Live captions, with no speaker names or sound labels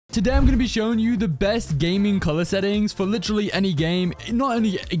Today I'm going to be showing you the best gaming color settings for literally any game. Not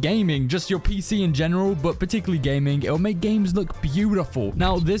only gaming, just your PC in general, but particularly gaming. It'll make games look beautiful.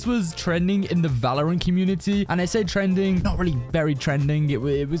 Now, this was trending in the Valorant community, and I say trending, not really very trending. It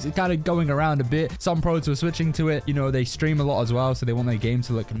was kind of going around a bit. Some pros were switching to it. You know, they stream a lot as well, so they want their game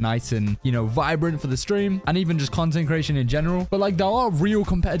to look nice and, you know, vibrant for the stream, and even just content creation in general. But like, there are real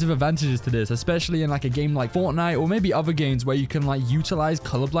competitive advantages to this, especially in like a game like Fortnite or maybe other games where you can like utilize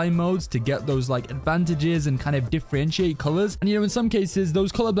colorblind modes to get those like advantages and kind of differentiate colors. And you know, in some cases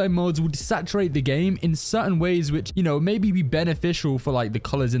those colorblind modes would saturate the game in certain ways, which, you know, maybe be beneficial for like the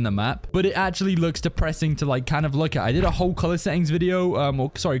colors in the map, but it actually looks depressing to like kind of look at. I did a whole color settings video,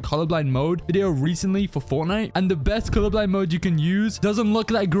 colorblind mode video recently for Fortnite, and the best colorblind mode you can use doesn't look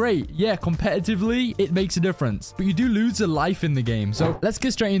that great. Yeah, competitively it makes a difference, but you do lose a life in the game. So let's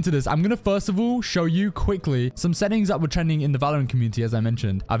get straight into this. I'm gonna first of all show you quickly some settings that were trending in the Valorant community. As I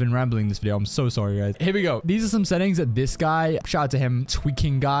mentioned, I've been rambling this video. I'm so sorry, guys. Here we go. These are some settings that this guy, shout out to him,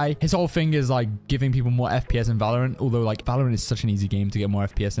 Tweaking Guy. His whole thing is like giving people more FPS in Valorant, although like Valorant is such an easy game to get more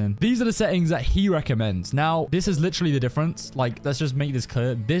FPS in. These are the settings that he recommends. Now, this is literally the difference. Like, let's just make this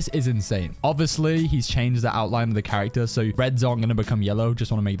clear. This is insane. Obviously, he's changed the outline of the character, so reds aren't going to become yellow.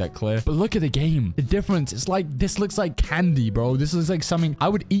 Just want to make that clear. But look at the game. The difference. It's like, this looks like candy, bro. This looks like something. I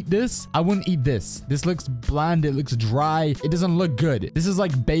would eat this. I wouldn't eat this. This looks bland. It looks dry. It doesn't look good. This is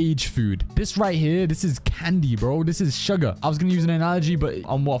like beige food. This right here, this is candy, bro. This is sugar. I was going to use an analogy, but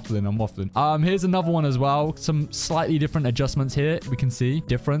I'm waffling. Here's another one as well. Some slightly different adjustments here. We can see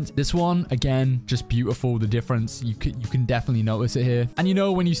different. This one, again, just beautiful. The difference, you can definitely notice it here. And you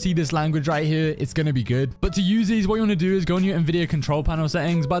know, when you see this language right here, it's going to be good. But to use these, what you want to do is go in your NVIDIA control panel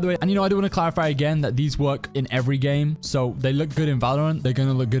settings, by the way. And you know, I do want to clarify again that these work in every game. So they look good in Valorant. They're going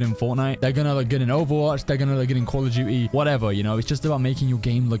to look good in Fortnite. They're going to look good in Overwatch. They're going to look good in Call of Duty, whatever, you know. It's just about making your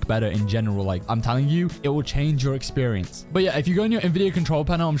game look better in general. Like, I'm telling you, it will change your experience. But yeah, if you go in your NVIDIA control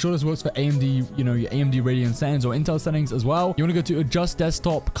panel, I'm sure this works for AMD, you know, your AMD Radeon settings or Intel settings as well. You want to go to adjust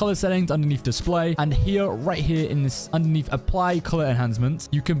desktop color settings underneath display, and here, right here in this underneath apply color enhancements,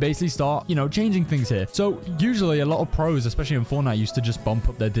 you can basically start, you know, changing things here. So usually a lot of pros, especially in Fortnite, used to just bump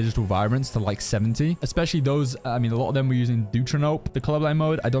up their digital vibrance to like 70, especially those, I mean, a lot of them were using Deuteranope, the colorblind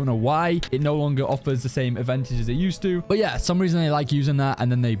mode. I don't know why it no longer offers the same advantages it used to, but yeah, some reason they like using that,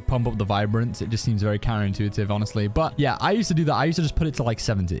 and then they pump up the vibrance. It just seems very counterintuitive, honestly. But yeah, I used to do that. I used to just put it to like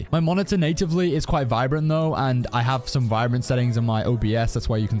 70. My monitor natively is quite vibrant though, and I have some vibrant settings in my OBS. That's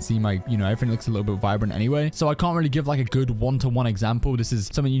why you can see my, you know, everything looks a little bit vibrant anyway. So I can't really give like a good one-to-one example. This is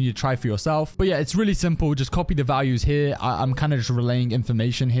something you need to try for yourself. But yeah, it's really simple. Just copy the values here. I'm kind of just relaying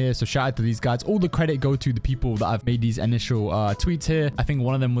information here. So shout out to these guys. All the credit go to the people that have made these initial tweets here. I think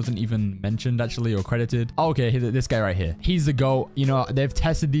one of them wasn't even mentioned actually or credited. Oh, okay, this guy right here. He's the GOAT. You know, they've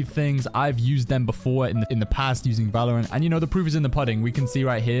tested these things. I've used them before in the past using Valorant. And you know, the proof is in the pudding. We can see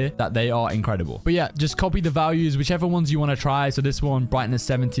right here that they are incredible. But yeah, just copy the values, whichever ones you want to try. So this one, brightness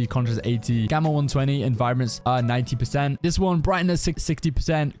 70, contrast 80, gamma 120, and vibrance 90%. This one, brightness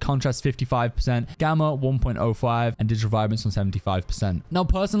 60%, contrast 55%, gamma 1.05, and digital vibrance on 75%. Now,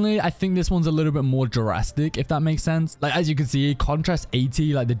 personally, I think this one's a little bit more drastic, if that makes sense. Like, as you can see, contrast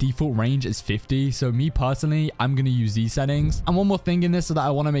 80, like the default range is 50. So me personally, I'm going to use these settings. And one more thing in this so that I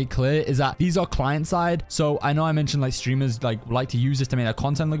want to make clear is that these are client side. So I know I mentioned like streamers like to use this to make their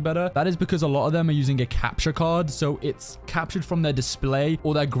content look better. That is because a lot of them are using a capture card. So it's captured from their display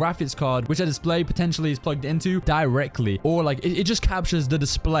or their graphics card, which their display potentially is plugged into directly, or like it just captures the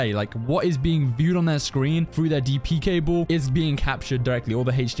display. Like what is being viewed on their screen through their DP cable is being captured directly, or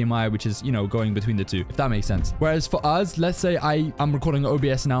the HDMI, which is, you know, going between the two, if that makes sense. Whereas for us, let's say I'm recording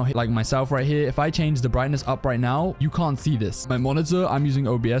OBS now, like myself right here. If I change the brightness up right now, you can't see this. My monitor, I'm using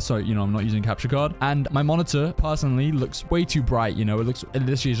OBS, so, you know, I'm not using capture card, and my monitor personally looks way too bright. You know, it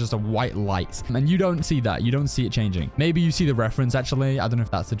literally is just a white light, and you don't see that. You don't see it changing. Maybe you see the reference actually. I don't know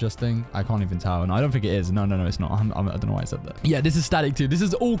if that's adjusting. I can't even tell. No, I don't think it is. No, it's not. I don't know why I said that. Yeah, this is static too. This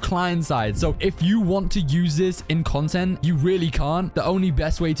is all client side. So if you want to use this in content, you really can't. The only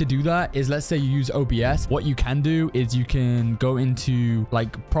best way to do that is, let's say you use OBS. What you can do is you can go into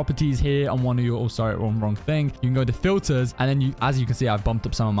like properties here on one of your, oh, sorry, wrong thing. You can go to filters, and then as you can see, I've bumped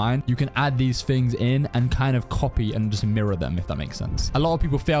up some of mine. You can add these things in and kind of copy and just mirror them, if that makes sense. A lot of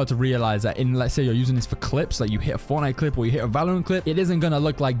people fail to realize that in, let's say you're using this for clips, like you hit a Fortnite clip or you hit a Valorant clip, it isn't going to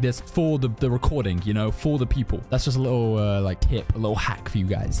look like this for the recording, you know, for the people. That's just a little like tip, a little hack for you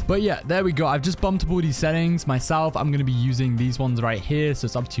guys. But yeah, there we go. I've just bumped up all these settings myself. I'm going to be using these ones right here. So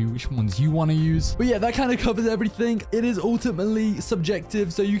it's up to you which ones you want to use. But yeah, that kind of covers everything. It is ultimately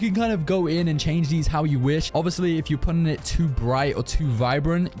subjective, so you can kind of go in and change these how you wish. Obviously, if you're putting it too bright or or too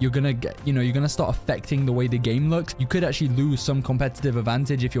vibrant, you're gonna get, you're gonna start affecting the way the game looks. You could actually lose some competitive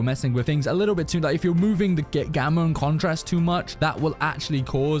advantage if you're messing with things a little bit too, like if you're moving the gamma and contrast too much, that will actually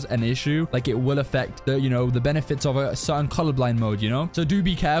cause an issue. Like it will affect the, the benefits of a certain colorblind mode, So do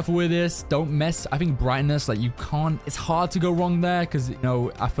be careful with this. Don't mess. I think brightness, like you can't, it's hard to go wrong there because,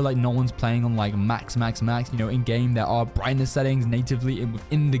 I feel like no one's playing on like max. In game, there are brightness settings natively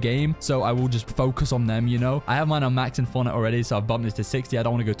within the game. So I will just focus on them, I have mine on max in Fortnite already. So I've bumped this to 60. I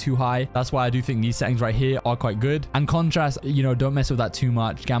don't want to go too high. That's why I do think these settings right here are quite good. And contrast, don't mess with that too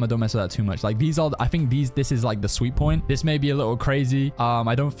much. Gamma, don't mess with that too much. Like these are, I think this is like the sweet point. This may be a little crazy.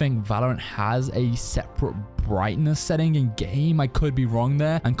 I don't think Valorant has a separate brightness setting in game. I could be wrong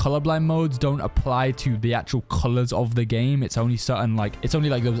there. And colorblind modes don't apply to the actual colors of the game. It's only certain, like, it's only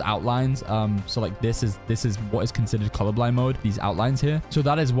like those outlines. So like this is what is considered colorblind mode, these outlines here. So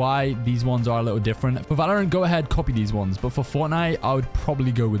that is why these ones are a little different. For Valorant, go ahead, copy these ones. But for Fortnite, I would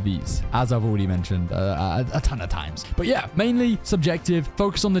probably go with these, as I've already mentioned a ton of times. But yeah, mainly subjective.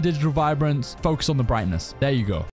 Focus on the digital vibrance. Focus on the brightness. There you go.